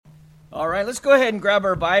All right, let's go ahead and grab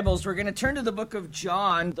our Bibles. We're going to turn to the book of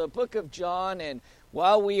John. And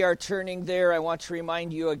while we are turning there, I want to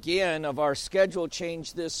remind you again of our schedule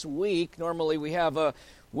change this week. Normally we have a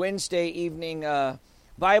Wednesday evening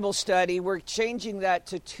Bible study. We're changing that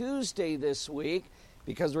to Tuesday this week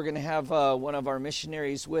because we're going to have one of our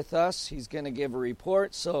missionaries with us. He's going to give a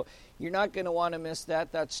report, so you're not going to want to miss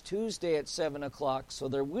that. That's Tuesday at 7 o'clock, so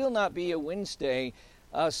there will not be a Wednesday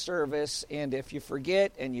service, and if you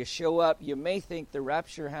forget and you show up, you may think the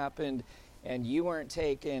rapture happened and you weren't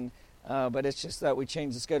taken, but it's just that we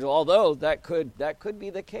changed the schedule, although that could be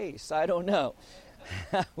the case. I don't know.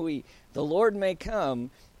 The Lord may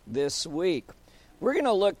come this week. We're going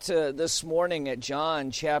to look to this morning at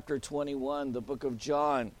John chapter 21, the book of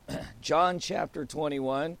John. John chapter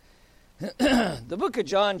 21. The book of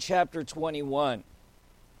John chapter 21.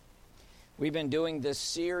 We've been doing this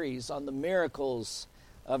series on the miracles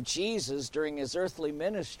of Jesus during his earthly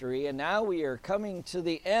ministry, and now we are coming to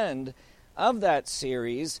the end of that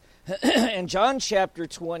series. In John chapter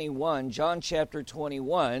 21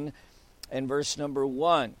 and verse number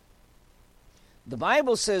 1. The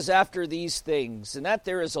Bible says, after these things, and that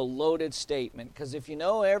there is a loaded statement, because if you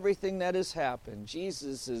know everything that has happened,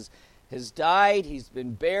 Jesus has died, he's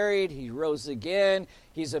been buried, he rose again,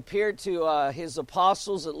 he's appeared to his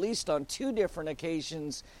apostles at least on 2 different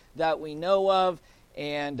occasions that we know of,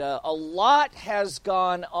 and a lot has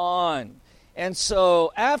gone on. And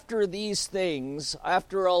so after these things,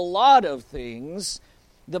 after a lot of things,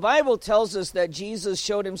 the Bible tells us that Jesus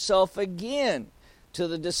showed himself again to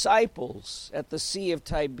the disciples at the Sea of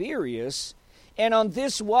Tiberias, and on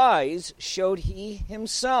this wise showed he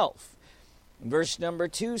himself. Verse number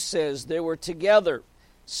 2 says, there were together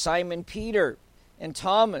Simon Peter and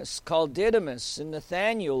Thomas called Didymus and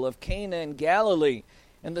Nathanael of Cana in Galilee,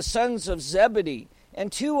 and the sons of Zebedee, and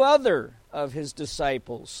 2 other of his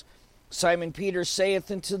disciples. Simon Peter saith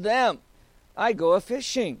unto them, I go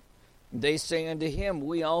a-fishing. They say unto him,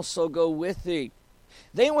 we also go with thee.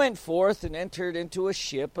 They went forth and entered into a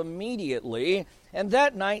ship immediately, and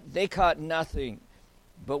that night they caught nothing.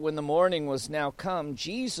 But when the morning was now come,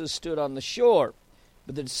 Jesus stood on the shore,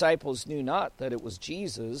 but the disciples knew not that it was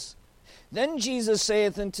Jesus. Then Jesus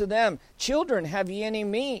saith unto them, Children, have ye any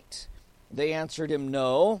meat? They answered him,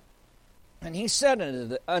 No. And he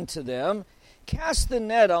said unto them, Cast the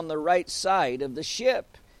net on the right side of the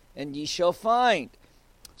ship, and ye shall find.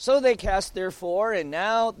 So they cast therefore, and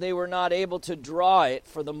now they were not able to draw it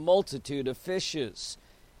for the multitude of fishes.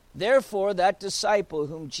 Therefore that disciple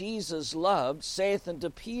whom Jesus loved saith unto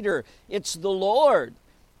Peter, It's the Lord.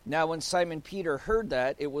 Now when Simon Peter heard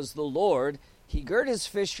that it was the Lord, he girt his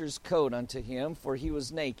fisher's coat unto him, for he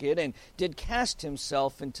was naked, and did cast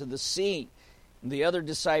himself into the sea. And the other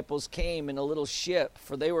disciples came in a little ship,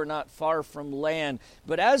 for they were not far from land,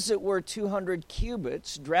 but as it were 200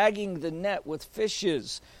 cubits, dragging the net with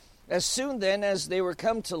fishes. As soon then as they were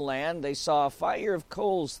come to land, they saw a fire of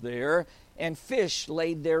coals there, and fish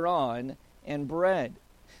laid thereon, and bread.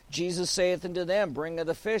 Jesus saith unto them, Bring of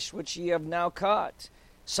the fish which ye have now caught.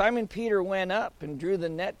 Simon Peter went up, and drew the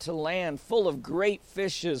net to land, full of great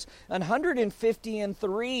fishes,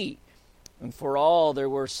 153. And for all there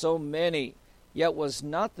were so many, yet was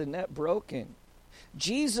not the net broken.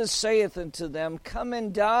 Jesus saith unto them, Come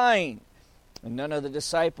and dine. And none of the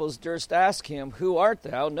disciples durst ask him, Who art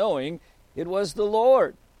thou? Knowing it was the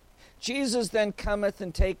Lord. Jesus then cometh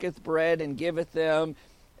and taketh bread, and giveth them,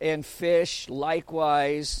 and fish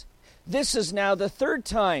likewise. This is now the 3rd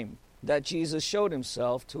time that Jesus showed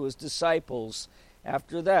himself to his disciples.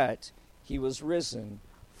 After that, he was risen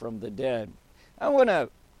from the dead. I want to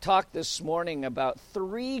talk this morning about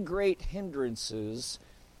 3 great hindrances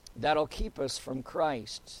that'll keep us from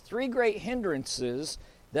Christ. 3 great hindrances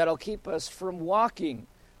that'll keep us from walking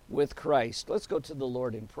with Christ. Let's go to the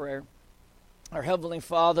Lord in prayer. Our Heavenly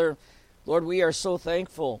Father, Lord, we are so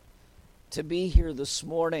thankful to be here this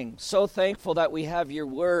morning. So thankful that we have your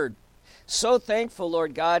word. So thankful,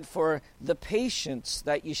 Lord God, for the patience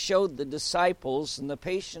that you showed the disciples and the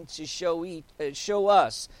patience you show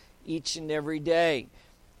us each and every day.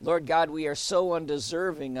 Lord God, we are so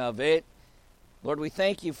undeserving of it. Lord, we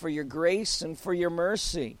thank you for your grace and for your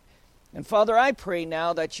mercy. And Father, I pray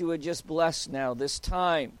now that you would just bless now this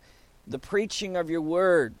time, the preaching of your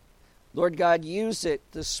word. Lord God, use it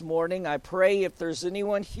this morning. I pray if there's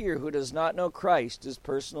anyone here who does not know Christ as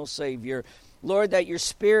personal Savior, Lord, that your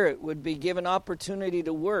Spirit would be given opportunity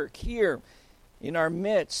to work here in our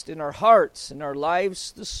midst, in our hearts, in our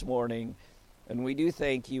lives this morning. And we do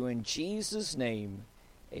thank you in Jesus' name.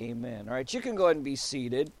 Amen. All right, you can go ahead and be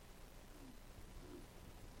seated.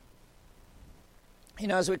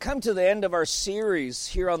 As we come to the end of our series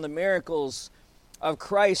here on the miracles of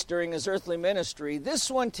Christ during his earthly ministry, this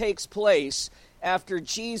one takes place after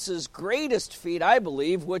Jesus' greatest feat, I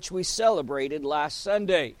believe, which we celebrated last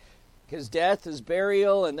Sunday. His death, his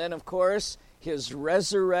burial, and then, of course, his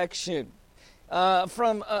resurrection.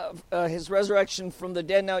 His resurrection from the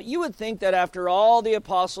dead. Now, you would think that after all the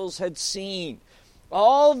apostles had seen,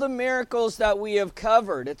 all the miracles that we have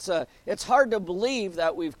covered, it's hard to believe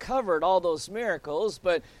that we've covered all those miracles,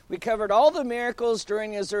 but we covered all the miracles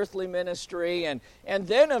during his earthly ministry, and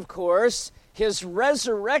then, of course, his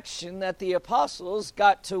resurrection that the apostles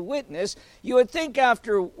got to witness. You would think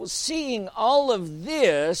after seeing all of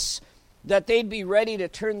this that they'd be ready to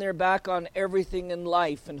turn their back on everything in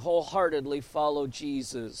life and wholeheartedly follow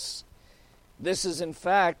Jesus. This is, in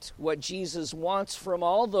fact, what Jesus wants from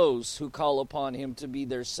all those who call upon him to be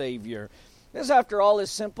their Savior. This, after all,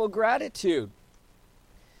 is simple gratitude.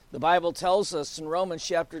 The Bible tells us in Romans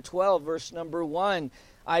chapter 12, verse number 1,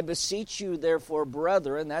 I beseech you, therefore,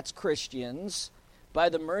 brethren, that's Christians, by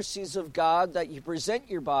the mercies of God, that you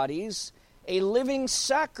present your bodies a living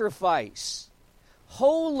sacrifice,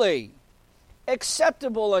 holy,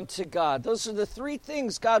 acceptable unto God. Those are the three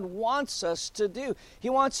things God wants us to do. He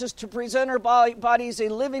wants us to present our bodies a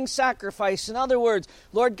living sacrifice. In other words,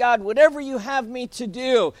 Lord God, whatever you have me to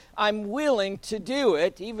do, I'm willing to do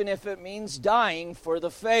it, even if it means dying for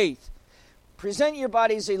the faith. Present your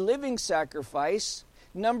bodies a living sacrifice.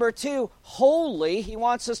 Number 2, holy. He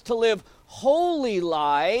wants us to live holy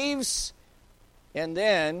lives. And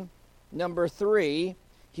then, number 3,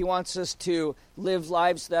 he wants us to live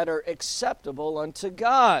lives that are acceptable unto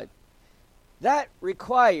God. That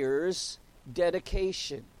requires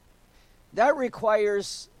dedication. That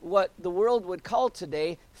requires what the world would call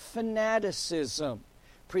today fanaticism.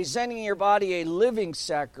 Presenting your body a living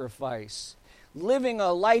sacrifice. Living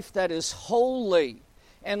a life that is holy.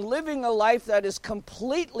 And living a life that is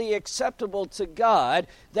completely acceptable to God,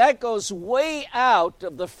 that goes way out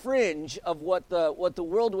of the fringe of what the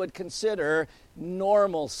world would consider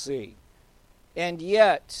normalcy. And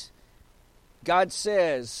yet, God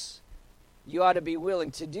says you ought to be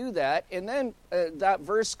willing to do that. And then that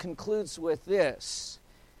verse concludes with this,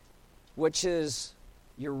 which is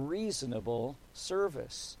your reasonable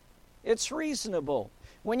service. It's reasonable.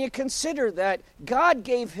 When you consider that God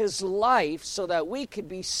gave his life so that we could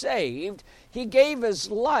be saved, he gave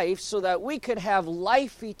his life so that we could have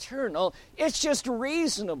life eternal, it's just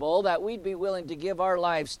reasonable that we'd be willing to give our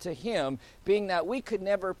lives to him, being that we could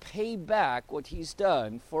never pay back what he's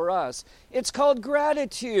done for us. It's called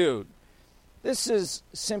gratitude. This is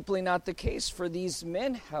simply not the case for these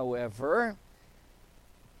men, however.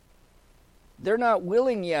 They're not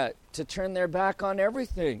willing yet to turn their back on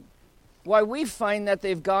everything. Why, we find that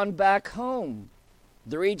they've gone back home,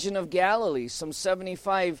 the region of Galilee, some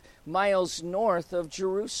 75 miles north of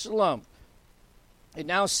Jerusalem. It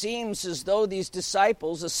now seems as though these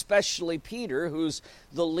disciples, especially Peter, who's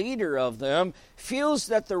the leader of them, feels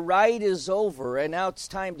that the ride is over and now it's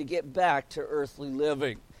time to get back to earthly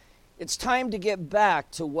living. It's time to get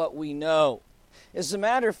back to what we know. As a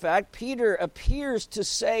matter of fact, Peter appears to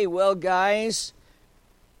say, well, guys,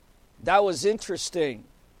 that was interesting.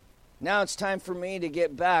 Now it's time for me to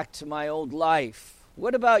get back to my old life.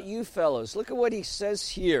 What about you fellows? Look at what he says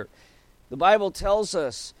here. The Bible tells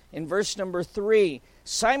us in verse number 3,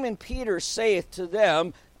 Simon Peter saith to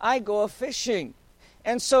them, I go a-fishing.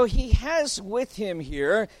 And so he has with him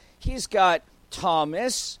here, he's got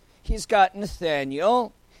Thomas, he's got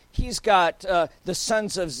Nathanael, he's got the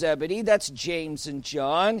sons of Zebedee, that's James and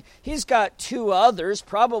John. He's got 2 others,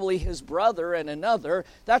 probably his brother and another.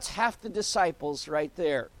 That's half the disciples right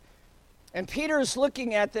there. And Peter's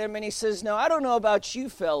looking at them and he says, no, I don't know about you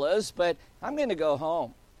fellas, but I'm going to go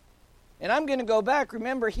home. And I'm going to go back.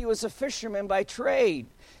 Remember, he was a fisherman by trade.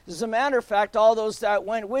 As a matter of fact, all those that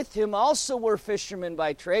went with him also were fishermen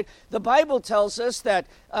by trade. The Bible tells us that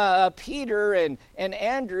Peter and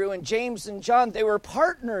Andrew and James and John, they were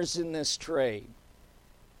partners in this trade.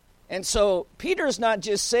 And so Peter's not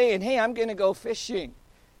just saying, hey, I'm going to go fishing.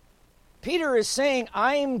 Peter is saying,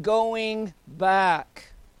 I'm going back.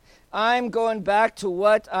 I'm going back to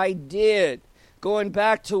what I did, going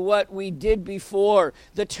back to what we did before.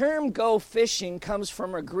 The term go fishing comes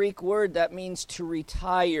from a Greek word that means to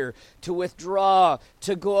retire, to withdraw,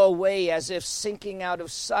 to go away as if sinking out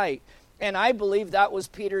of sight. And I believe that was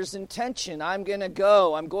Peter's intention. I'm going to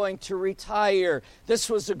go. I'm going to retire.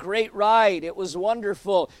 This was a great ride. It was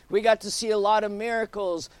wonderful. We got to see a lot of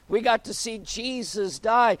miracles. We got to see Jesus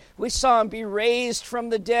die. We saw him be raised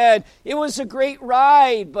from the dead. It was a great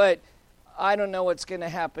ride, but I don't know what's going to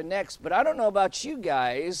happen next, but I don't know about you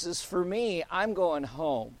guys. As for me, I'm going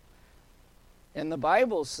home. And the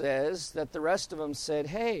Bible says that the rest of them said,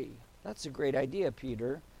 hey, that's a great idea,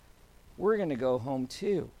 Peter. We're going to go home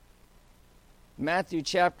too. Matthew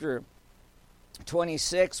chapter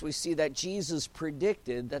 26, we see that Jesus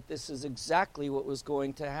predicted that this is exactly what was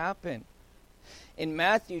going to happen. In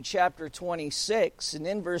Matthew chapter 26, and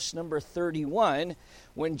in verse number 31,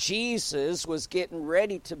 when Jesus was getting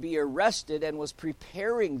ready to be arrested and was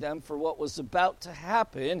preparing them for what was about to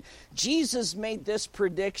happen, Jesus made this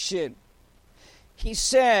prediction. He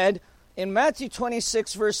said in Matthew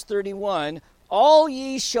 26, verse 31, all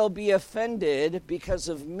ye shall be offended because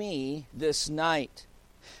of me this night.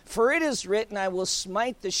 For it is written, I will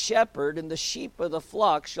smite the shepherd, and the sheep of the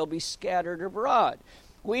flock shall be scattered abroad.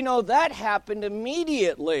 We know that happened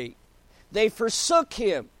immediately. They forsook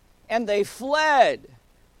him, and they fled.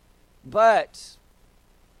 But,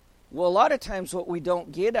 well, a lot of times what we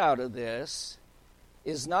don't get out of this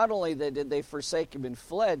is not only that did they forsake him and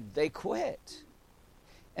fled, they quit.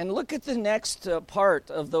 And look at the next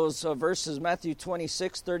part of those verses, Matthew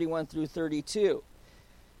 26, 31 through 32.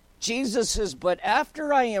 Jesus says, but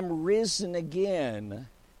after I am risen again,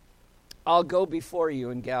 I'll go before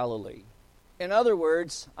you in Galilee. In other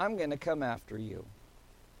words, I'm going to come after you.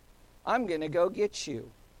 I'm going to go get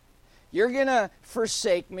you. You're going to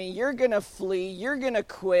forsake me. You're going to flee. You're going to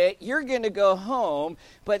quit. You're going to go home.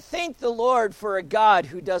 But thank the Lord for a God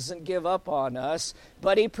who doesn't give up on us,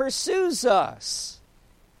 but he pursues us.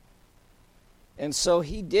 And so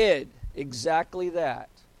he did exactly that.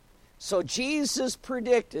 So Jesus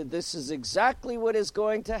predicted this is exactly what is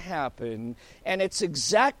going to happen, and it's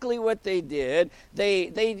exactly what they did. They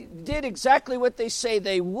did exactly what they say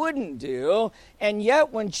they wouldn't do, and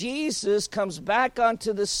yet when Jesus comes back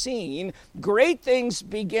onto the scene, great things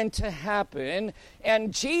begin to happen,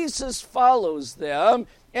 and Jesus follows them.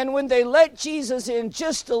 And when they let Jesus in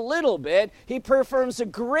just a little bit, he performs a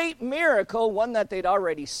great miracle, one that they'd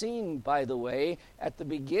already seen, by the way, at the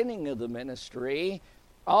beginning of the ministry.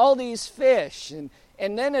 All these fish, and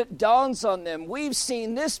then it dawns on them, we've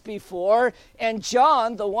seen this before, and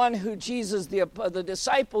John, the one who Jesus, the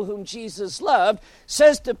disciple whom Jesus loved,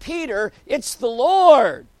 says to Peter, it's the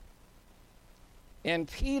Lord. And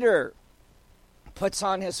Peter puts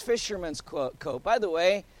on his fisherman's coat. By the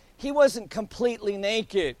way, he wasn't completely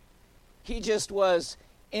naked. He just was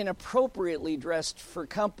inappropriately dressed for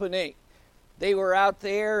company. They were out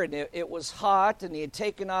there, and it was hot, and he had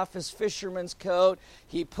taken off his fisherman's coat.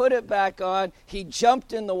 He put it back on. He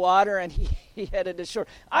jumped in the water, and he headed ashore.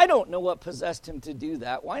 I don't know what possessed him to do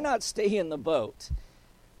that. Why not stay in the boat?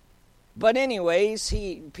 But anyways,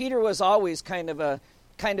 Peter was always kind of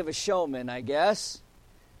a showman, I guess.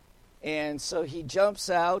 And so he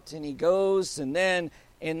jumps out, and he goes, and then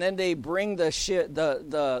they bring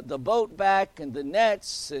the boat back and the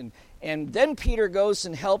nets, and then Peter goes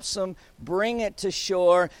and helps them bring it to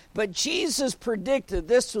shore. But Jesus predicted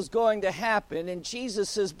this was going to happen. And Jesus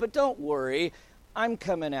says, but don't worry, I'm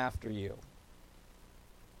coming after you.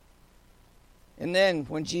 And then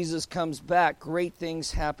when Jesus comes back, great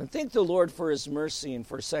things happen. Thank the Lord for his mercy and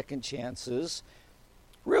for second chances.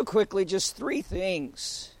 Real quickly, just three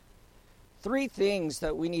things. Three things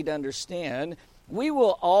that we need to understand. We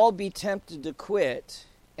will all be tempted to quit,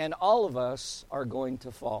 and all of us are going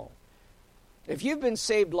to fall. If you've been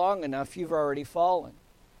saved long enough, you've already fallen.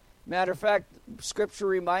 Matter of fact, Scripture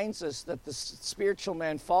reminds us that the spiritual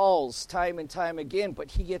man falls time and time again,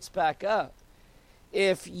 but he gets back up.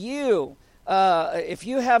 If you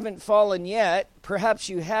haven't fallen yet, perhaps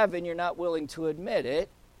you have and you're not willing to admit it,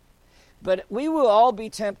 but we will all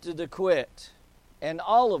be tempted to quit, and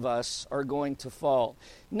all of us are going to fall.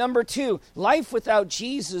 Number two, life without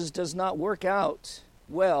Jesus does not work out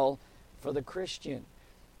well for the Christian.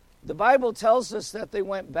 The Bible tells us that they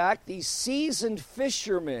went back, these seasoned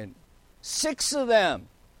fishermen, 6 of them.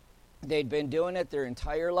 They'd been doing it their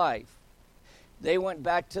entire life. They went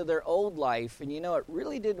back to their old life, and it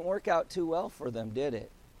really didn't work out too well for them, did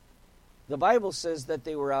it? The Bible says that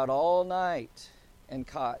they were out all night and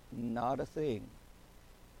caught not a thing.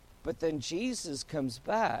 But then Jesus comes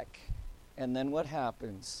back, and then what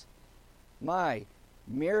happens? My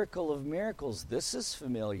miracle of miracles, this is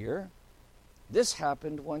familiar. This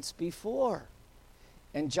happened once before.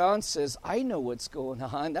 And John says, I know what's going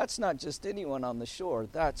on. That's not just anyone on the shore.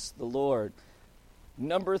 That's the Lord.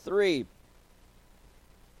 Number 3,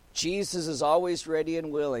 Jesus is always ready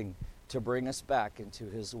and willing to bring us back into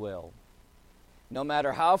his will. No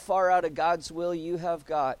matter how far out of God's will you have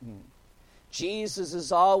gotten, Jesus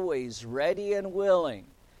is always ready and willing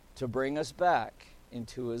to bring us back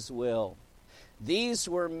into his will. These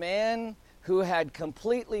were men who had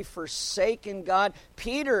completely forsaken God.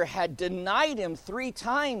 Peter had denied him 3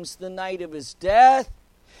 times the night of his death.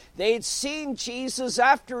 They had seen Jesus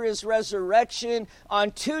after his resurrection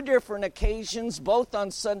on 2 different occasions, both on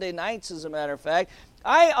Sunday nights, as a matter of fact.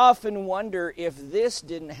 I often wonder if this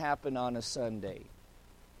didn't happen on a Sunday.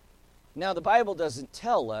 Now, the Bible doesn't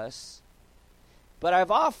tell us, but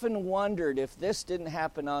I've often wondered if this didn't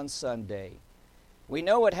happen on Sunday. We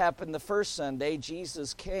know what happened the first Sunday.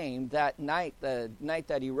 Jesus came that night, the night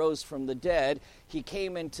that he rose from the dead. He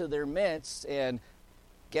came into their midst, and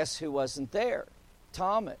guess who wasn't there?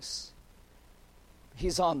 Thomas.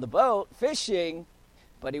 He's on the boat fishing,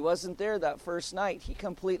 but he wasn't there that first night. He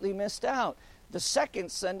completely missed out. The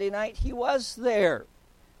second Sunday night, he was there.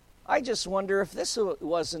 I just wonder if this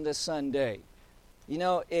wasn't a Sunday. You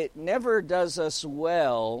know, it never does us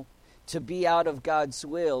well to be out of God's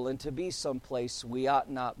will and to be someplace we ought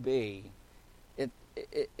not be.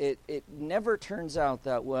 It never turns out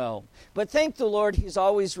that well. But thank the Lord, he's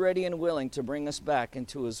always ready and willing to bring us back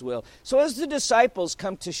into his will. So as the disciples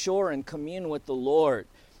come to shore and commune with the Lord,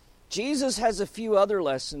 Jesus has a few other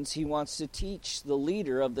lessons he wants to teach the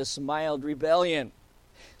leader of this mild rebellion.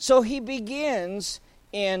 So he begins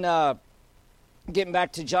in, getting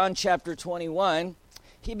back to John chapter 21,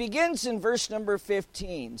 he begins in verse number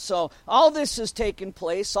 15. So all this has taken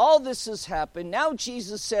place. All this has happened. Now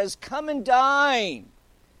Jesus says, come and dine.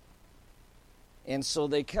 And so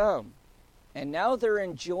they come. And now they're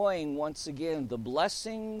enjoying once again the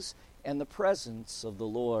blessings and the presence of the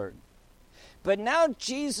Lord. But now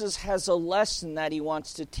Jesus has a lesson that he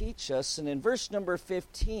wants to teach us. And in verse number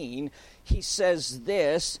 15, he says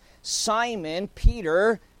this, Simon,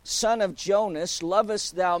 Peter, son of Jonas,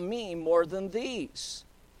 lovest thou me more than these?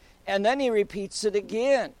 And then he repeats it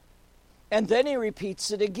again. And then he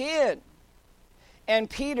repeats it again. And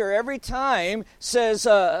Peter every time says,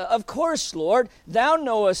 of course, Lord, thou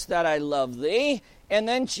knowest that I love thee. And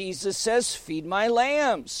then Jesus says, feed my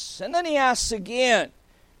lambs. And then he asks again.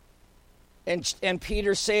 And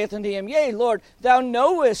Peter saith unto him, yea, Lord, thou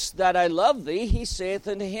knowest that I love thee. He saith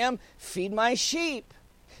unto him, feed my sheep.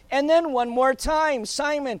 And then one more time,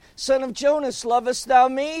 Simon, son of Jonas, lovest thou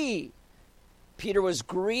me? Peter was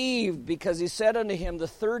grieved because he said unto him the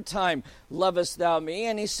third time, lovest thou me?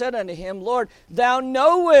 And he said unto him, Lord, thou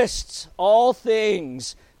knowest all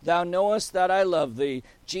things. Thou knowest that I love thee.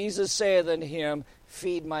 Jesus saith unto him,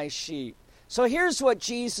 feed my sheep. So here's what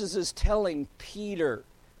Jesus is telling Peter.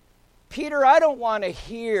 Peter, I don't want to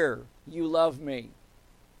hear you love me.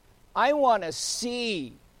 I want to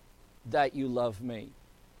see that you love me.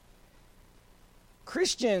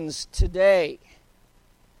 Christians today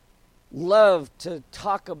love to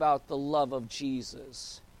talk about the love of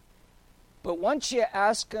Jesus. But once you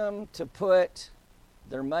ask them to put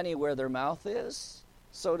their money where their mouth is,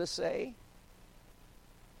 so to say,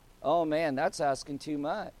 oh man, that's asking too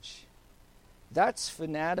much. That's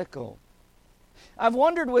fanatical. I've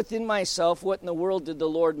wondered within myself, what in the world did the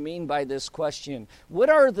Lord mean by this question? What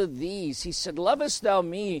are the these? He said, lovest thou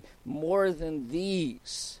me more than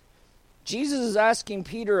these? Jesus is asking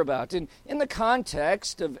Peter about. And in the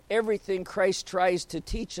context of everything Christ tries to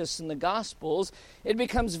teach us in the Gospels, it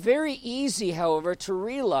becomes very easy, however, to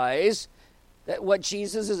realize that what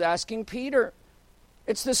Jesus is asking Peter.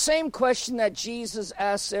 It's the same question that Jesus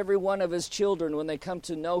asks every one of his children when they come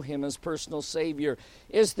to know him as personal Savior.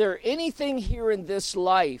 Is there anything here in this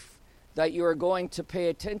life that you are going to pay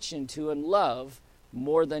attention to and love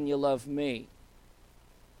more than you love me?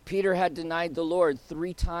 Peter had denied the Lord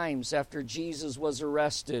 3 times after Jesus was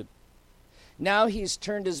arrested. Now he's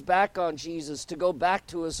turned his back on Jesus to go back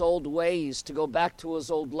to his old ways, to go back to his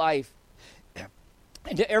old life.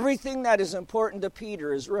 And everything that is important to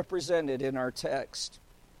Peter is represented in our text.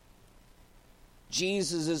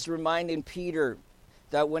 Jesus is reminding Peter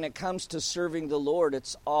that when it comes to serving the Lord,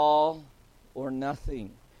 it's all or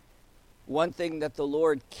nothing. One thing that the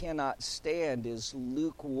Lord cannot stand is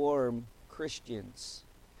lukewarm Christians.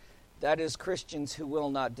 That is, Christians who will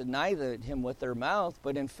not deny him with their mouth,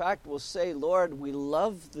 but in fact will say, Lord, we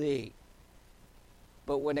love thee.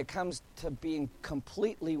 But when it comes to being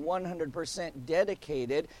completely 100%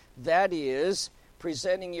 dedicated, that is,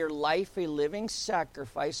 presenting your life a living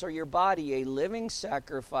sacrifice, or your body a living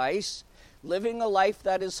sacrifice, living a life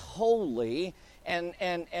that is holy,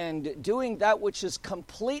 and doing that which is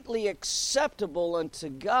completely acceptable unto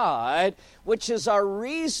God, which is our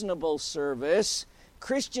reasonable service,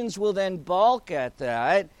 Christians will then balk at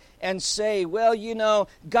that and say, well, you know,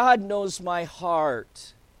 God knows my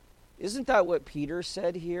heart. Isn't that what Peter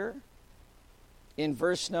said here? In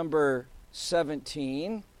verse number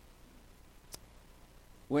 17,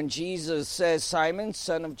 When Jesus says, Simon,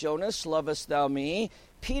 son of Jonas, lovest thou me?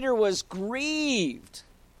 Peter was grieved.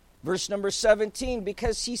 Verse number 17,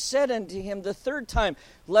 because he said unto him the third time,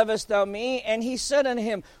 lovest thou me? And he said unto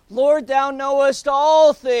him, Lord, thou knowest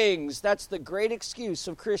all things. That's the great excuse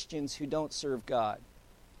of Christians who don't serve God.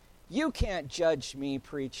 You can't judge me,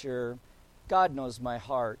 preacher. God knows my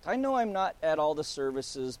heart. I know I'm not at all the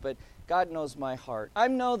services, but God knows my heart. I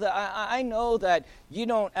know that you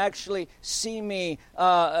don't actually see me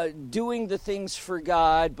doing the things for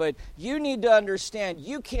God, but you need to understand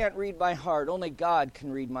you can't read my heart. Only God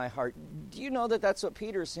can read my heart. Do you know that that's what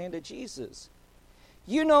Peter's saying to Jesus?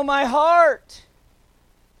 You know my heart.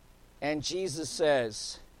 And Jesus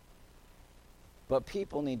says, but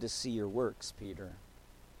people need to see your works, Peter.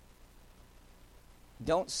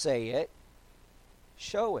 Don't say it.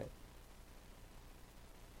 Show it.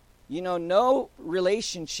 You know, no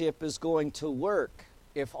relationship is going to work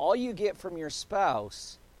if all you get from your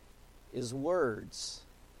spouse is words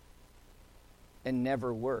and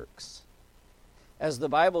never works. As the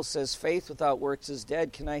Bible says, faith without works is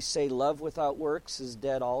dead. Can I say love without works is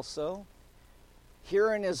dead also?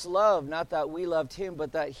 Herein is love, not that we loved him,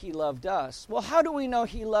 but that he loved us. Well, how do we know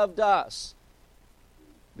he loved us?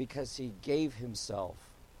 Because he gave himself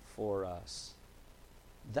for us.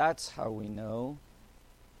 That's how we know.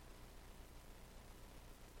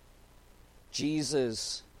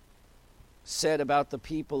 Jesus said about the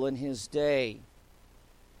people in his day,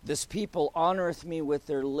 this people honoreth me with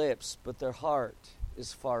their lips, but their heart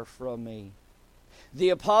is far from me. The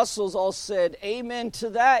apostles all said, amen to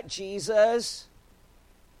that, Jesus.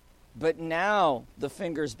 But now the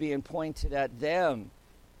finger's being pointed at them,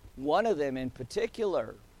 one of them in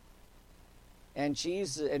particular. And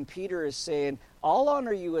Peter is saying, I'll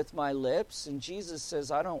honor you with my lips. And Jesus says,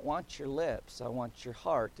 I don't want your lips. I want your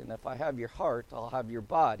heart. And if I have your heart, I'll have your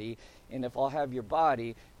body. And if I'll have your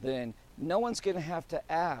body, then no one's going to have to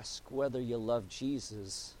ask whether you love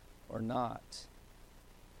Jesus or not.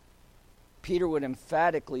 Peter would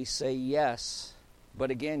emphatically say yes.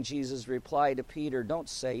 But again, Jesus replied to Peter, don't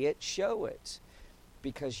say it, show it.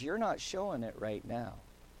 Because you're not showing it right now.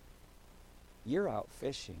 You're out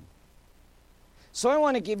fishing. So I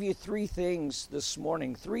want to give you three things this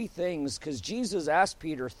morning. Three things, because Jesus asked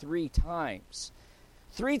Peter 3 times.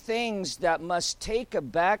 3 things that must take a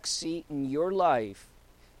back seat in your life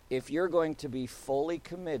if you're going to be fully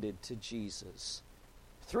committed to Jesus.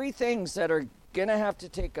 3 things that are going to have to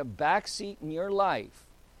take a back seat in your life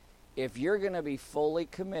if you're going to be fully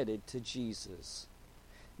committed to Jesus.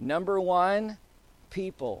 Number 1,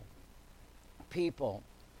 people. People.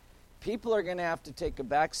 People are going to have to take a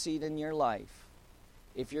back seat in your life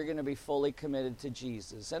if you're going to be fully committed to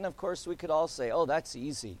Jesus. And of course, we could all say, oh, that's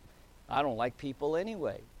easy. I don't like people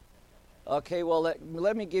anyway. Okay, well,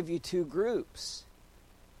 let me give you 2 groups.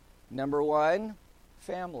 Number 1,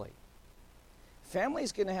 family.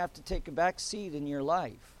 Family's going to have to take a back seat in your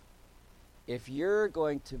life if you're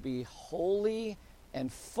going to be wholly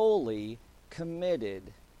and fully committed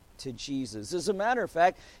to Jesus. As a matter of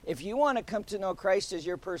fact, if you want to come to know Christ as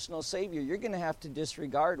your personal Savior, you're going to have to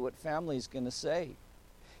disregard what family's going to say.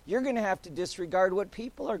 You're going to have to disregard what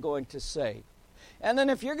people are going to say. And then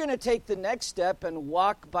if you're going to take the next step and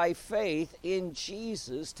walk by faith in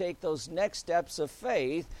Jesus, take those next steps of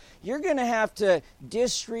faith, you're going to have to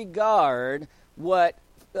disregard what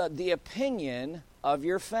the opinion of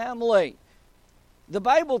your family. The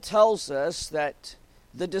Bible tells us that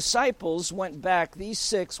the disciples went back, these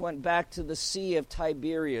 6 went back to the Sea of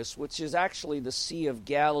Tiberias, which is actually the Sea of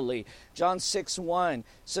Galilee. John 6:1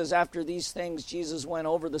 says, after these things, Jesus went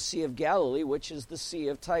over the Sea of Galilee, which is the Sea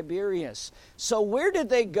of Tiberias. So where did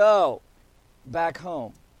they go? Back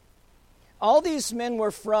home. All these men were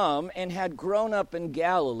from and had grown up in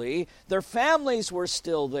Galilee. Their families were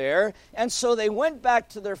still there. And so they went back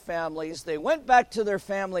to their families. They went back to their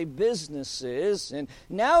family businesses. And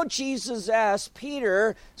now Jesus asked,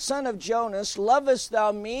 Peter, son of Jonas, lovest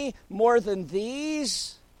thou me more than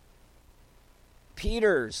these?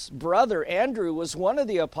 Peter's brother Andrew was one of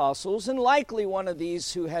the apostles and likely one of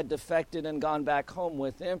these who had defected and gone back home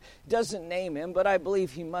with him. Doesn't name him, but I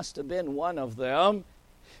believe he must have been one of them.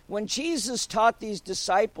 When Jesus taught these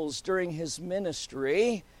disciples during his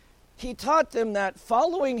ministry, he taught them that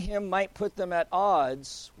following him might put them at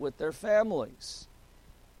odds with their families.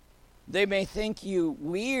 They may think you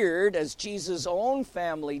weird, as Jesus' own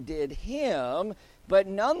family did him, but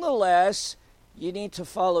nonetheless, you need to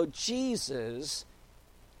follow Jesus.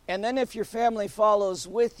 And then if your family follows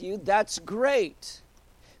with you, that's great.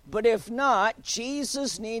 But if not,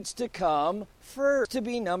 Jesus needs to come first to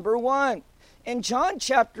be number 1. In John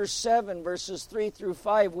chapter 7, verses 3 through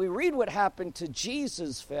 5, we read what happened to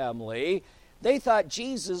Jesus' family. They thought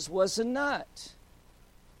Jesus was a nut.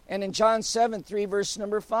 And in John 7, 3, verse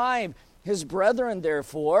number 5, his brethren,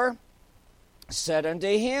 therefore, said unto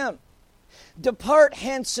him, Depart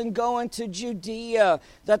hence and go into Judea,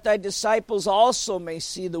 that thy disciples also may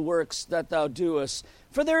see the works that thou doest.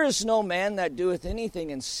 For there is no man that doeth anything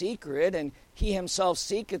in secret, and he himself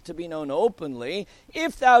seeketh to be known openly.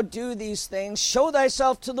 If thou do these things, show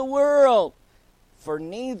thyself to the world. For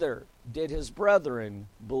neither did his brethren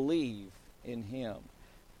believe in him.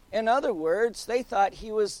 In other words, they thought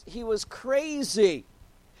he was crazy.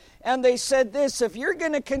 And they said this, if you're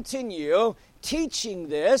going to continue teaching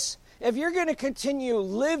this, if you're going to continue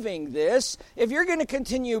living this, if you're going to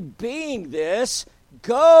continue being this,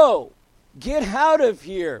 go. Get out of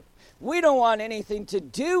here. We don't want anything to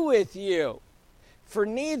do with you. For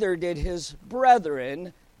neither did his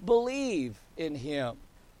brethren believe in him.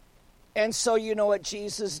 And so you know what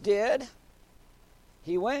Jesus did?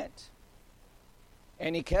 He went.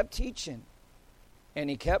 And he kept teaching. And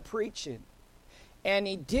he kept preaching. And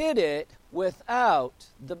he did it without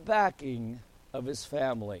the backing of his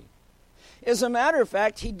family. As a matter of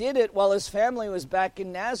fact, he did it while his family was back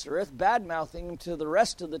in Nazareth, bad-mouthing him to the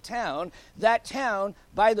rest of the town. That town,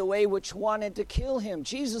 by the way, which wanted to kill him.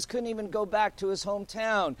 Jesus couldn't even go back to his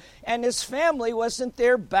hometown. And his family wasn't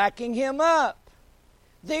there backing him up.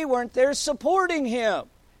 They weren't there supporting him.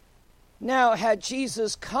 Now, had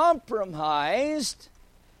Jesus compromised,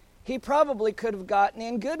 he probably could have gotten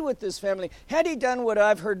in good with his family. Had he done what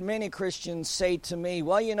I've heard many Christians say to me,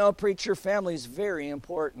 well, you know, preacher, family is very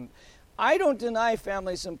important. I don't deny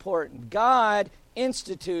family is important. God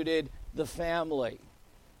instituted the family.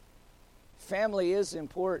 Family is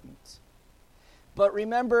important. But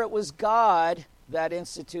remember, it was God that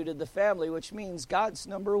instituted the family, which means God's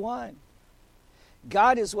number one.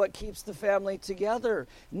 God is what keeps the family together.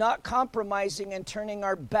 Not compromising and turning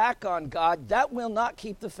our back on God, that will not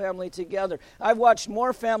keep the family together. I've watched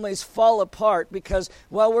more families fall apart because,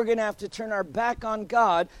 well, we're going to have to turn our back on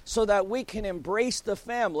God so that we can embrace the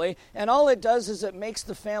family. And all it does is it makes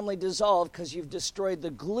the family dissolve because you've destroyed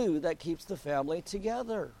the glue that keeps the family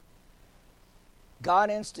together.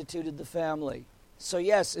 God instituted the family. So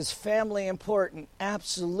yes, is family important?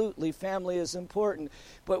 Absolutely, family is important.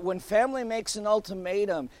 But when family makes an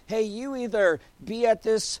ultimatum, hey, you either be at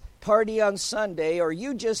this party on Sunday or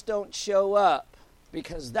you just don't show up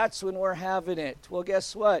because that's when we're having it. Well,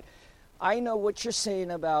 guess what? I know what you're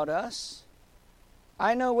saying about us.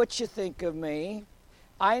 I know what you think of me.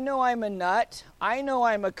 I know I'm a nut. I know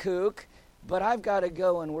I'm a kook. But I've got to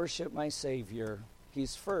go and worship my Savior.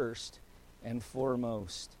 He's first and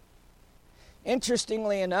foremost.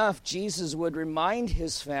 Interestingly enough, Jesus would remind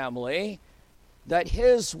his family that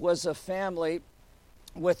his was a family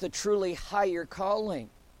with a truly higher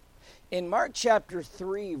calling. In Mark chapter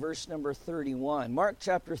 3, verse number 31, Mark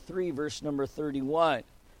chapter 3, verse number 31,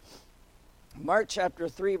 Mark chapter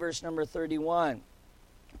 3, verse number 31,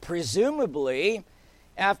 presumably,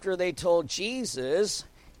 after they told Jesus,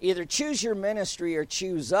 either choose your ministry or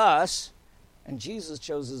choose us, and Jesus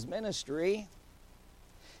chose his ministry.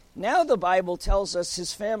 Now the Bible tells us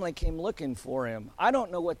his family came looking for him. I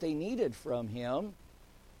don't know what they needed from him.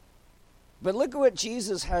 But look at what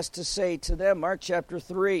Jesus has to say to them. Mark chapter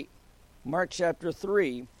 3. Mark chapter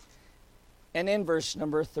 3. And in verse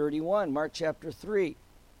number 31. Mark chapter 3.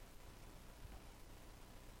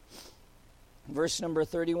 Verse number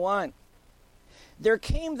 31. There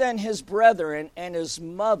came then his brethren and his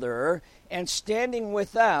mother, and standing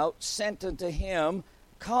without, sent unto him,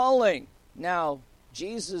 calling. Now,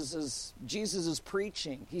 Jesus is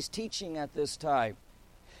preaching. He's teaching at this time.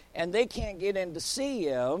 And they can't get in to see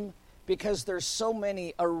him because there's so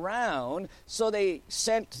many around. So they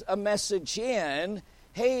sent a message in,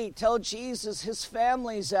 hey, tell Jesus his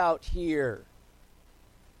family's out here.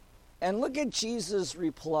 And look at Jesus'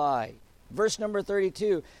 reply. Verse number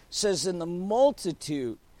 32 says, and the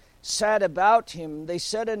multitude sat about him. They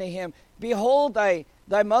said unto him, behold, thy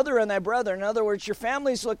mother and thy brother. In other words, your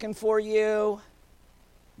family's looking for you.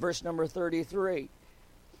 Verse number 33,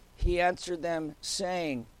 he answered them,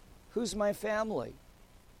 saying, who's my family?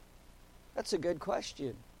 That's a good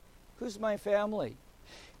question. Who's my family?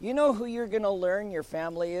 You know who you're going to learn your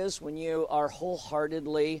family is when you are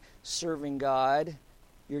wholeheartedly serving God?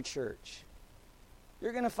 Your church.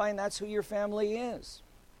 You're going to find that's who your family is.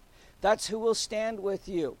 That's who will stand with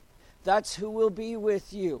you. That's who will be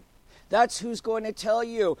with you. That's who's going to tell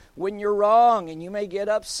you when you're wrong and you may get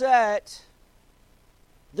upset.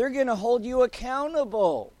 They're going to hold you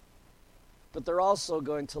accountable, but they're also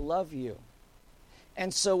going to love you.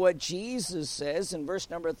 And so what Jesus says in verse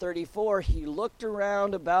number 34, he looked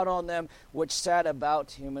around about on them which sat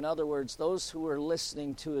about him. In other words, those who were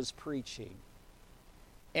listening to his preaching.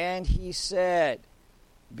 And he said,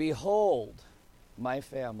 behold, my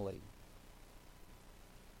family.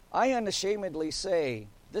 I unashamedly say,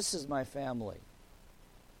 this is my family.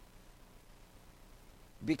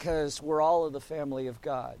 Because we're all of the family of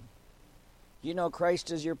God. You know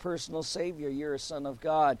Christ is your personal Savior. You're a son of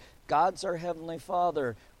God. God's our Heavenly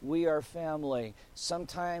Father. We are family.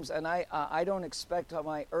 Sometimes, and I don't expect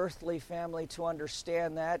my earthly family to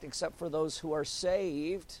understand that, except for those who are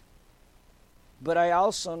saved. But I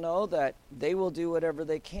also know that they will do whatever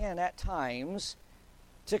they can at times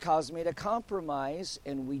to cause me to compromise,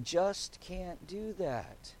 and we just can't do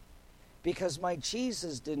that. Because my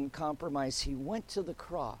Jesus didn't compromise. He went to the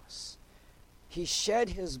cross. He shed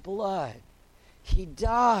his blood. He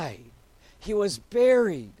died. He was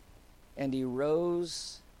buried. And he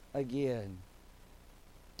rose again.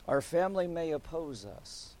 Our family may oppose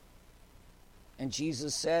us. And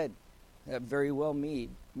Jesus said that very well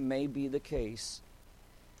may be the case.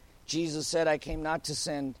 Jesus said, I came not to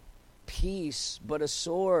send peace, but a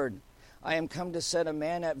sword. I am come to set a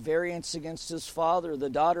man at variance against his father, the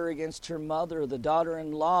daughter against her mother, the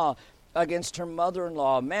daughter-in-law against her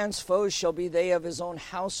mother-in-law. A man's foes shall be they of his own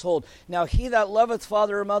household. Now he that loveth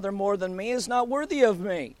father or mother more than me is not worthy of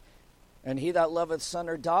me. And he that loveth son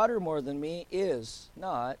or daughter more than me is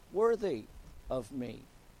not worthy of me.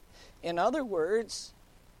 In other words,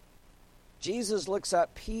 Jesus looks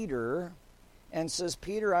at Peter and says,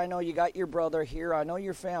 Peter, I know you got your brother here. I know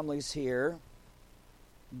your family's here.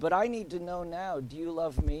 But I need to know now, do you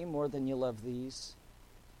love me more than you love these?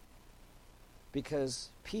 Because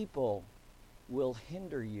people will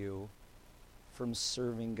hinder you from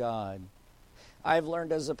serving God. I've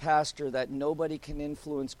learned as a pastor that nobody can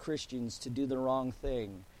influence Christians to do the wrong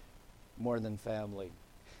thing more than family.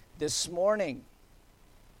 This morning,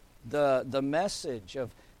 the message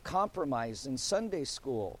of compromise in Sunday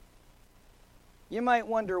school. You might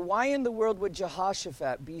wonder, why in the world would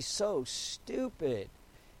Jehoshaphat be so stupid?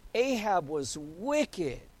 Ahab was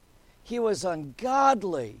wicked. He was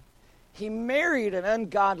ungodly. He married an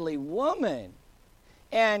ungodly woman.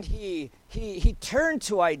 And he turned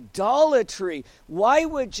to idolatry. Why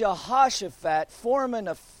would Jehoshaphat form an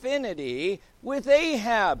affinity with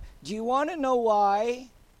Ahab? Do you want to know why?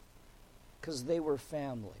 Because they were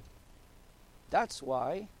family. That's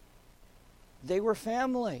why. They were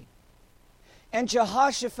family. And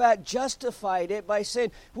Jehoshaphat justified it by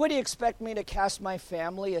saying, what do you expect me to cast my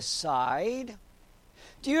family aside?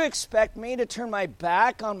 Do you expect me to turn my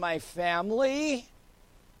back on my family?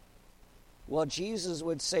 Well, Jesus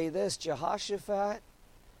would say this, Jehoshaphat,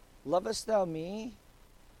 lovest thou me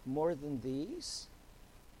more than these?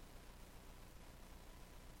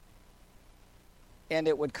 And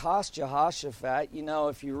it would cost Jehoshaphat,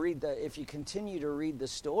 if you continue to read the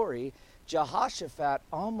story, Jehoshaphat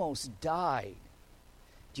almost died.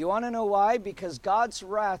 Do you want to know why? Because God's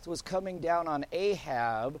wrath was coming down on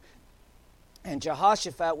Ahab, and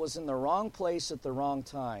Jehoshaphat was in the wrong place at the wrong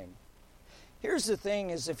time. Here's the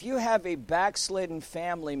thing, is if you have a backslidden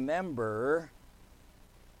family member,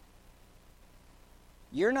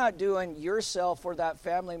 you're not doing yourself or that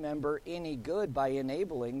family member any good by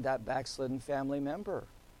enabling that backslidden family member.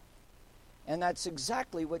 And that's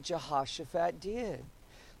exactly what Jehoshaphat did.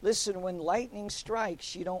 Listen, when lightning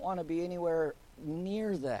strikes, you don't want to be anywhere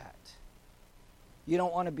near that. You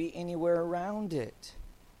don't want to be anywhere around it.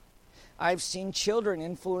 I've seen children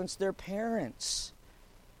influence their parents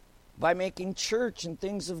by making church and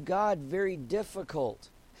things of God very difficult.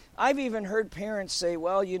 I've even heard parents say,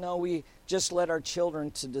 well, we just let our children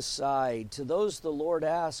to decide. To those the Lord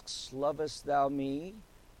asks, lovest thou me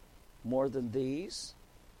more than these?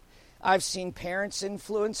 I've seen parents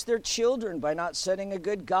influence their children by not setting a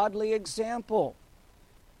good godly example.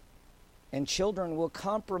 And children will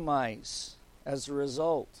compromise as a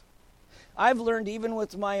result. I've learned even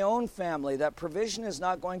with my own family that provision is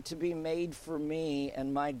not going to be made for me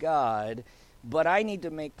and my God, but I need to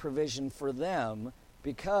make provision for them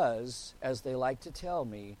because, as they like to tell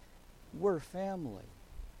me, we're family.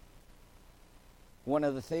 One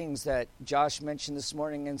of the things that Josh mentioned this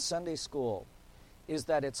morning in Sunday school is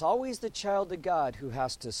that it's always the child of God who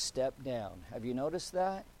has to step down. Have you noticed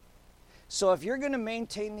that? So if you're going to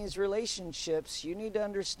maintain these relationships, you need to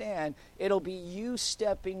understand it'll be you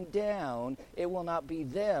stepping down. It will not be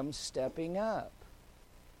them stepping up.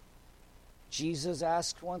 Jesus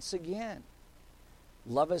asked once again,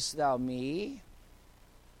 lovest thou me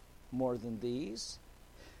more than these?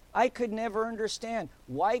 I could never understand,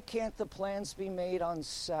 why can't the plans be made on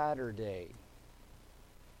Saturday?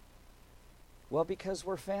 Well, because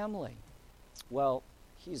we're family. Well,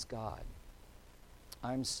 he's God.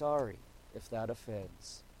 I'm sorry if that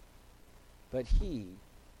offends. But he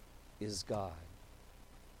is God.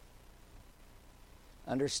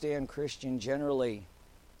 Understand, Christian, generally,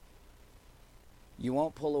 you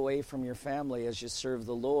won't pull away from your family as you serve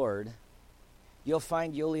the Lord. You'll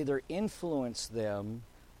find you'll either influence them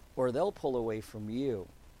or they'll pull away from you.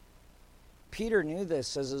 Peter knew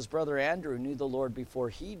this, as his brother Andrew knew the Lord before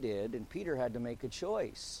he did, and Peter had to make a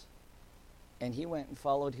choice. And he went and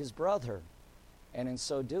followed his brother, and in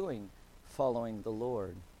so doing, following the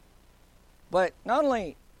Lord. But not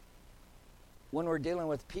only when we're dealing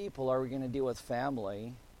with people are we going to deal with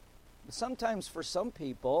family, but sometimes for some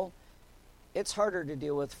people, it's harder to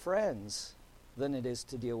deal with friends than it is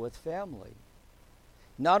to deal with family.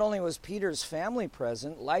 Not only was Peter's family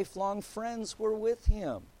present, lifelong friends were with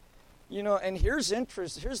him. You know, and here's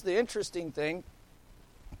the interesting thing.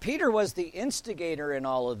 Peter was the instigator in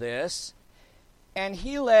all of this, and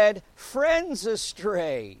he led friends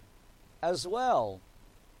astray as well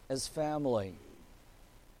as family.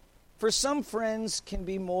 For some, friends can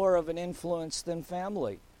be more of an influence than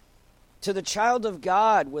family. To the child of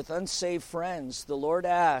God with unsaved friends, the Lord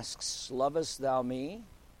asks, "Lovest thou me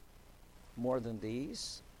more than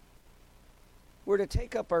these?" We're to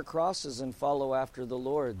take up our crosses and follow after the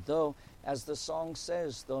Lord. Though, as the song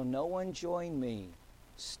says, though no one join me,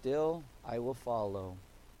 still I will follow.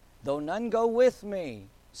 Though none go with me,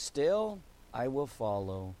 still I will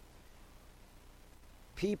follow.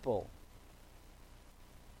 People,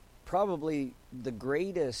 probably the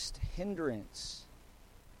greatest hindrance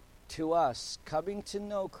to us coming to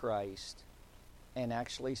know Christ and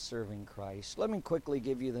actually serving Christ. Let me quickly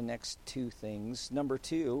give you the next two things. Number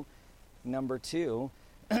two,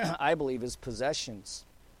 I believe, is possessions.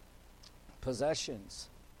 Possessions.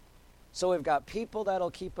 So we've got people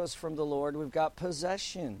that'll keep us from the Lord. We've got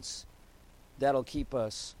possessions that'll keep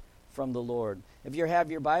us from the Lord. If you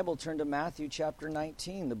have your Bible, turn to Matthew chapter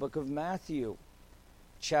 19, the book of Matthew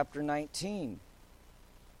chapter 19.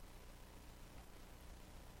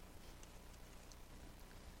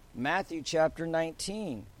 Matthew chapter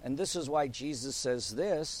 19. And this is why Jesus says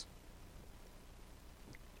this.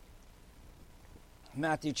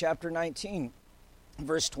 Matthew chapter 19,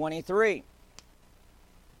 verse 23.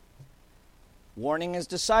 Warning his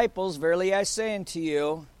disciples, verily I say unto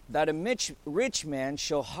you, that a rich man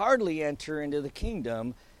shall hardly enter into the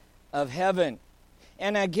kingdom of heaven.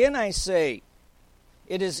 And again I say,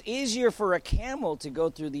 it is easier for a camel to go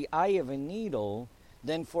through the eye of a needle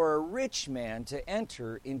than for a rich man to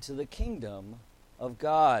enter into the kingdom of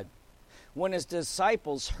God. When his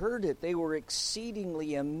disciples heard it, they were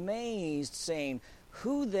exceedingly amazed, saying,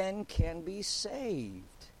 who then can be saved?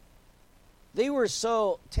 They were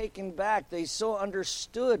so taken back. They so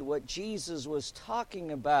understood what Jesus was talking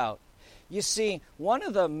about. You see, one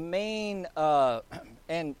of the main,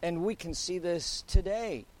 and we can see this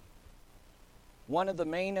today, one of the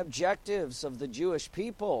main objectives of the Jewish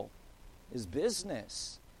people is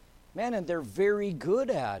business. Man, and they're very good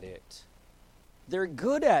at it. They're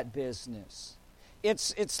good at business.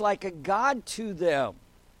 It's like a god to them.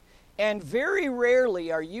 And very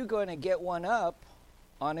rarely are you going to get one up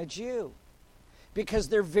on a Jew, because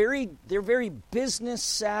they're very business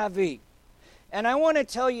savvy. And I want to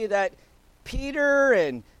tell you that Peter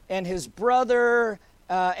and his brother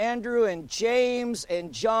Andrew and James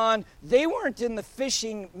and John, they weren't in the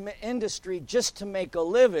fishing industry just to make a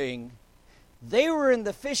living. They were in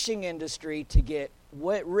the fishing industry to get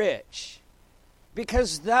rich,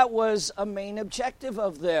 because that was a main objective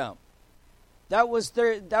of them. That was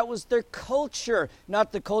their culture,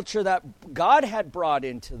 not the culture that God had brought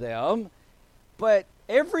into them, but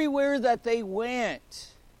everywhere that they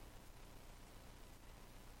went,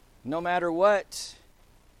 no matter what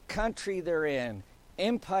country they're in,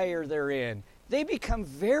 empire they're in, they become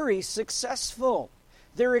very successful.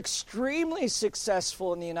 They're extremely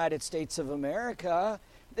successful in the United States of America.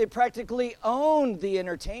 They practically own the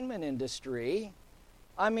entertainment industry.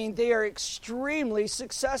 I mean, they are extremely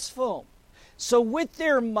successful. So with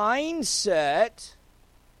their mindset,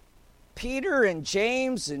 Peter and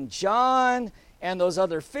James and John and those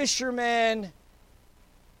other fishermen,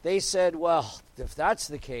 they said, well, if that's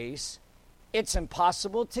the case, it's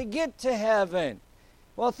impossible to get to heaven.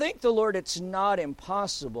 Well, thank the Lord, it's not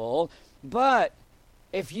impossible, but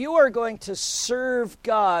if you are going to serve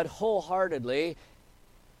God wholeheartedly,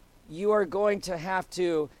 you are going to have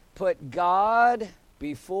to put God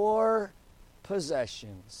before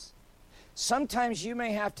possessions. Sometimes you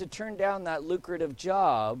may have to turn down that lucrative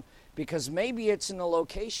job because maybe it's in a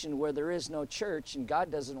location where there is no church and God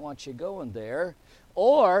doesn't want you going there.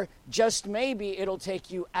 Or just maybe it'll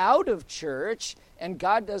take you out of church, and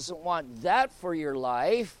God doesn't want that for your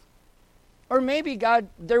life. Or maybe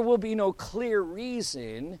there will be no clear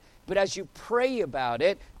reason, but as you pray about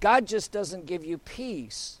it, God just doesn't give you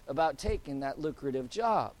peace about taking that lucrative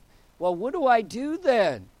job. Well, what do I do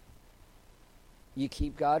then? You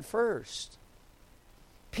keep God first.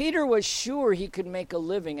 Peter was sure he could make a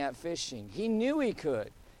living at fishing. He knew he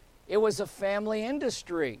could. It was a family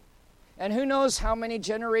industry. And who knows how many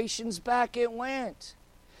generations back it went.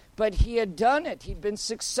 But he had done it. He'd been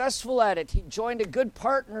successful at it. He joined a good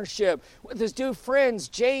partnership with his two friends,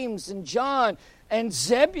 James and John. And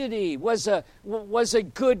Zebedee was a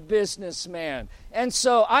good businessman. And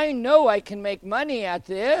so I know I can make money at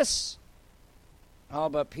this. Oh,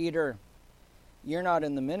 but Peter, you're not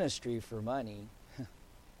in the ministry for money.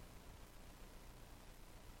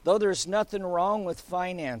 Though there's nothing wrong with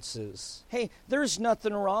finances. Hey, there's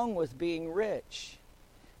nothing wrong with being rich.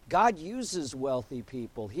 God uses wealthy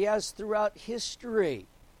people. He has throughout history.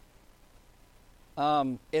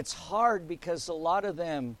 It's hard because a lot of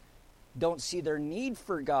them don't see their need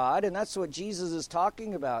for God, and that's what Jesus is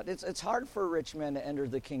talking about. It's hard for a rich man to enter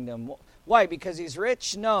the kingdom. Why? Because he's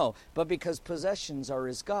rich? No, but because possessions are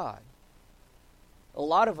his God. A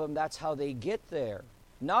lot of them, that's how they get there.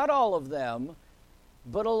 Not all of them,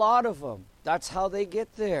 but a lot of them. That's how they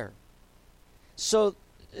get there. So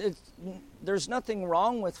there's nothing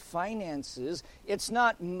wrong with finances. It's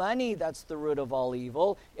not money that's the root of all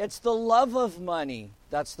evil. It's the love of money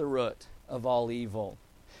that's the root of all evil.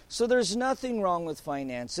 So there's nothing wrong with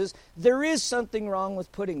finances. There is something wrong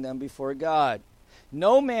with putting them before God.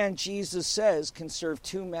 No man, Jesus says, can serve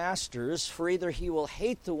two masters, for either he will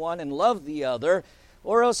hate the one and love the other,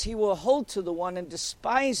 or else he will hold to the one and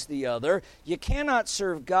despise the other. You cannot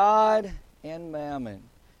serve God and mammon.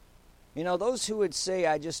 You know, those who would say,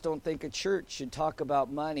 I just don't think a church should talk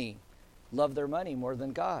about money, love their money more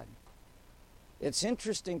than God. It's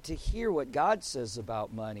interesting to hear what God says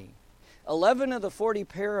about money. 11 of the 40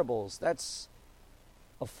 parables, that's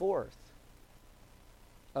a fourth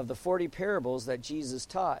of the 40 parables that Jesus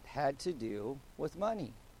taught had to do with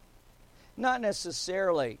money. Not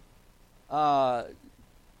necessarily on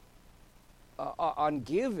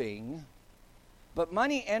giving, but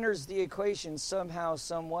money enters the equation somehow,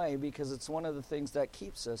 some way, because it's one of the things that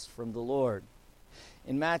keeps us from the Lord.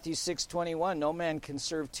 In Matthew 6:21, no man can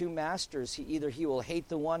serve two masters. Either he will hate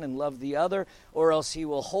the one and love the other, or else he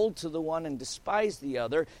will hold to the one and despise the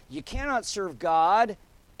other. You cannot serve God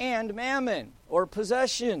and mammon or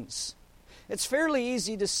possessions. It's fairly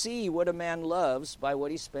easy to see what a man loves by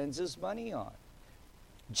what he spends his money on.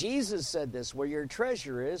 Jesus said this, where your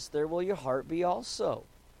treasure is, there will your heart be also.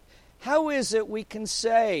 How is it we can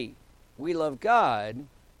say we love God,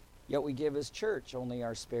 yet we give his church only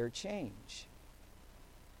our spare change?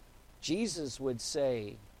 Jesus would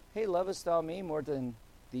say, hey, lovest thou me more than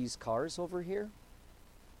these cars over here?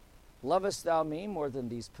 Lovest thou me more than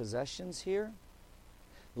these possessions here?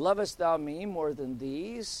 Lovest thou me more than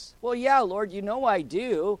these? Well, yeah, Lord, you know I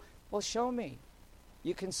do. Well, show me.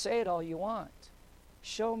 You can say it all you want.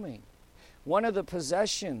 Show me. One of the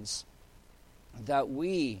possessions that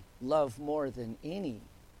we love more than any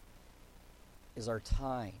is our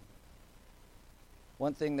time.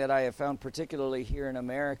 One thing that I have found particularly here in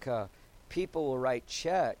America, people will write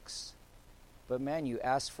checks, but man, you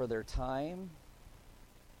ask for their time,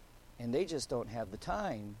 and they just don't have the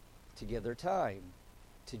time to give their time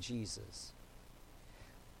to Jesus.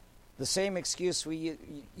 The same excuse we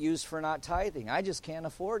use for not tithing. I just can't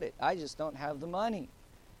afford it. I just don't have the money.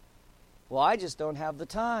 Well, I just don't have the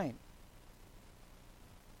time.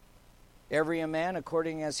 Every man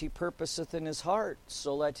according as he purposeth in his heart,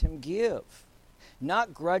 so let him give.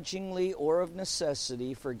 Not grudgingly or of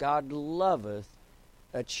necessity, for God loveth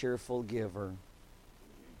a cheerful giver.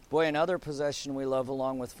 Boy, another possession we love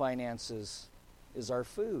along with finances is our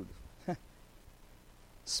food,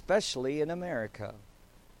 especially in America.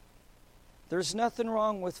 There's nothing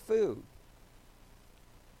wrong with food,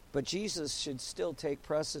 but Jesus should still take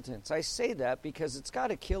precedence. I say that because it's got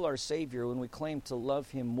to kill our Savior when we claim to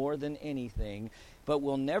love him more than anything, but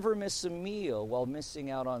we'll never miss a meal while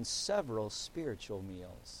missing out on several spiritual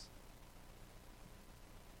meals.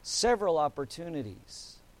 Several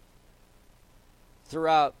opportunities.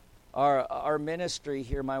 Throughout our ministry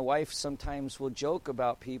here, my wife sometimes will joke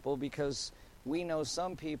about people because we know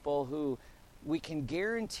some people who we can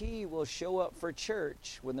guarantee will show up for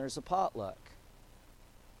church when there's a potluck.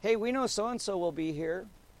 Hey, we know so-and-so will be here.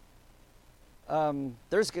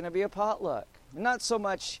 There's going to be a potluck. Not so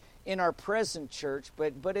much in our present church,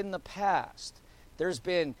 but in the past. There's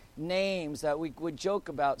been names that we would joke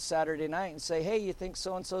about Saturday night and say, hey, you think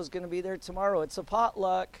so-and-so is going to be there tomorrow? It's a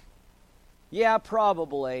potluck. Yeah,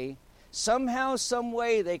 probably. Somehow, some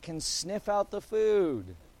way, they can sniff out the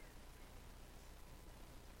food.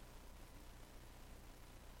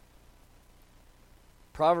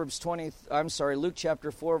 Luke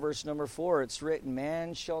chapter 4, verse number 4, it's written,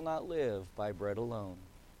 man shall not live by bread alone,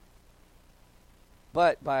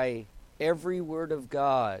 but by every word of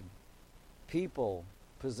God. People,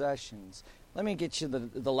 possessions. Let me get you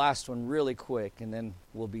the last one really quick, and then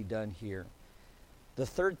we'll be done here. The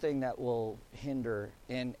third thing that will hinder,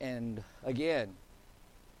 and again,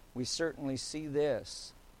 we certainly see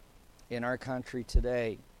this in our country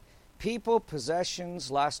today. People,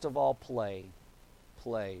 possessions, last of all, play.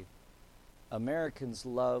 Americans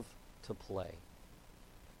love to play.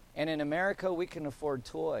 And in America, we can afford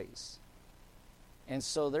toys. And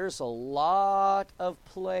so there's a lot of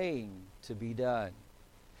playing to be done.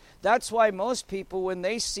 That's why most people, when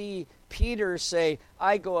they see Peter say,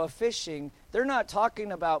 I go a-fishing, they're not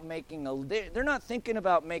talking about they're not thinking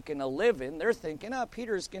about making a living. They're thinking,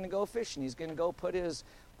 Peter's going to go fishing. He's going to go put his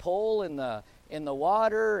pole in the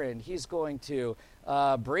water, and he's going to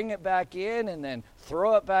bring it back in and then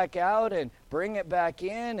throw it back out and bring it back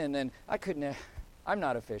in. And then I'm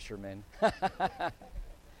not a fisherman.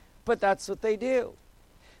 But that's what they do.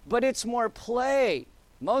 But it's more play.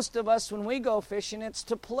 Most of us, when we go fishing, it's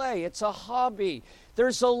to play. It's a hobby.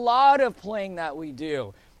 There's a lot of playing that we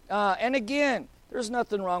do. And again, there's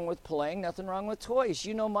nothing wrong with playing, nothing wrong with toys.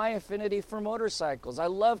 You know my affinity for motorcycles. I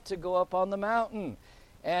love to go up on the mountain.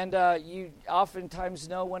 And you oftentimes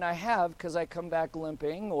know when I have, because I come back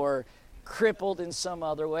limping or crippled in some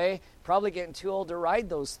other way, probably getting too old to ride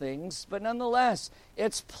those things. But nonetheless,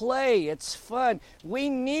 it's play, it's fun. We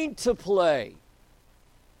need to play.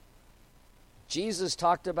 Jesus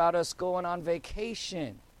talked about us going on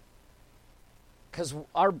vacation because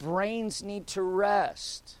our brains need to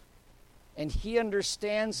rest. And he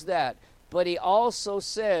understands that. But he also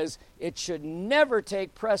says it should never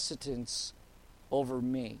take precedence over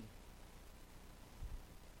me.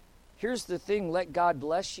 Here's the thing, let God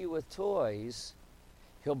bless you with toys.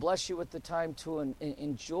 He'll bless you with the time to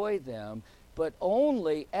enjoy them, but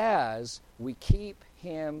only as we keep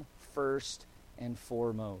him first and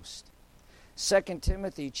foremost. 2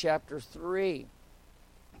 Timothy chapter 3,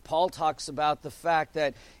 Paul talks about the fact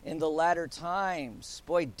that in the latter times,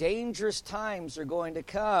 dangerous times are going to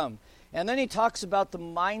come. And then he talks about the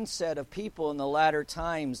mindset of people in the latter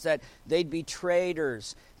times, that they'd be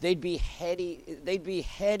traitors, they'd be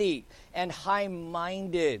heady and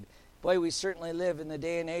high-minded. Boy, we certainly live in the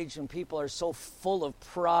day and age when people are so full of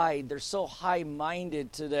pride. They're so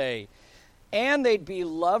high-minded today. And they'd be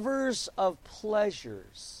lovers of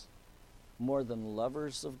pleasures more than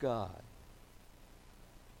lovers of God.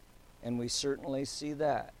 And we certainly see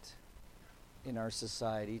that in our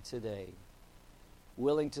society today.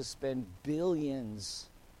 Willing to spend billions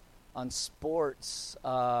on sports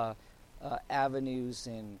avenues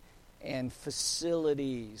and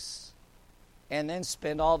facilities, and then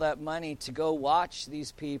spend all that money to go watch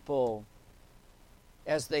these people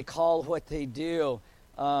as they call what they do,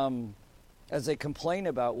 as they complain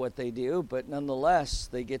about what they do, but nonetheless,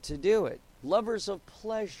 they get to do it. Lovers of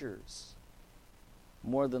pleasures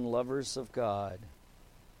more than lovers of God.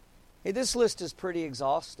 Hey, this list is pretty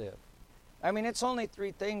exhaustive. I mean, it's only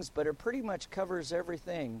 3 things, but it pretty much covers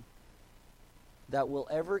everything that will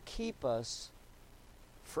ever keep us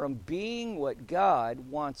from being what God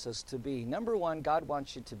wants us to be. Number 1, God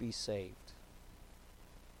wants you to be saved.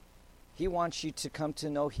 He wants you to come to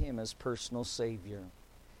know him as personal Savior.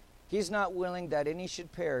 He's not willing that any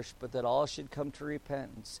should perish, but that all should come to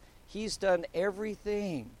repentance. He's done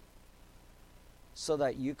everything so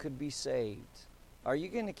that you could be saved. Are you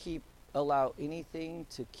going to allow anything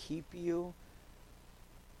to keep you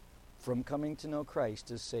from coming to know Christ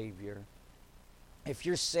as Savior? If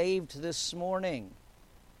you're saved this morning,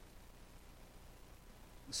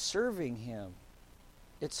 serving him,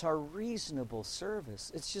 it's our reasonable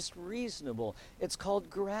service. It's just reasonable. It's called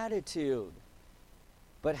gratitude.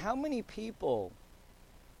 But how many people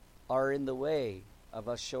are in the way of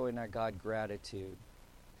us showing our God gratitude?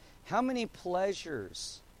 How many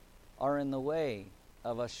pleasures are in the way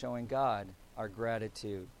of us showing God our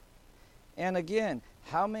gratitude? And again,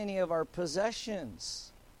 how many of our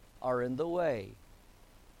possessions are in the way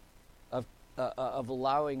of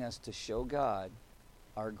allowing us to show God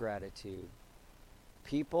our gratitude?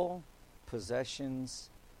 People, possessions,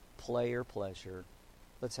 play or pleasure.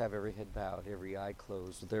 Let's have every head bowed, every eye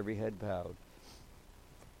closed. With every head bowed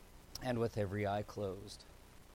and with every eye closed.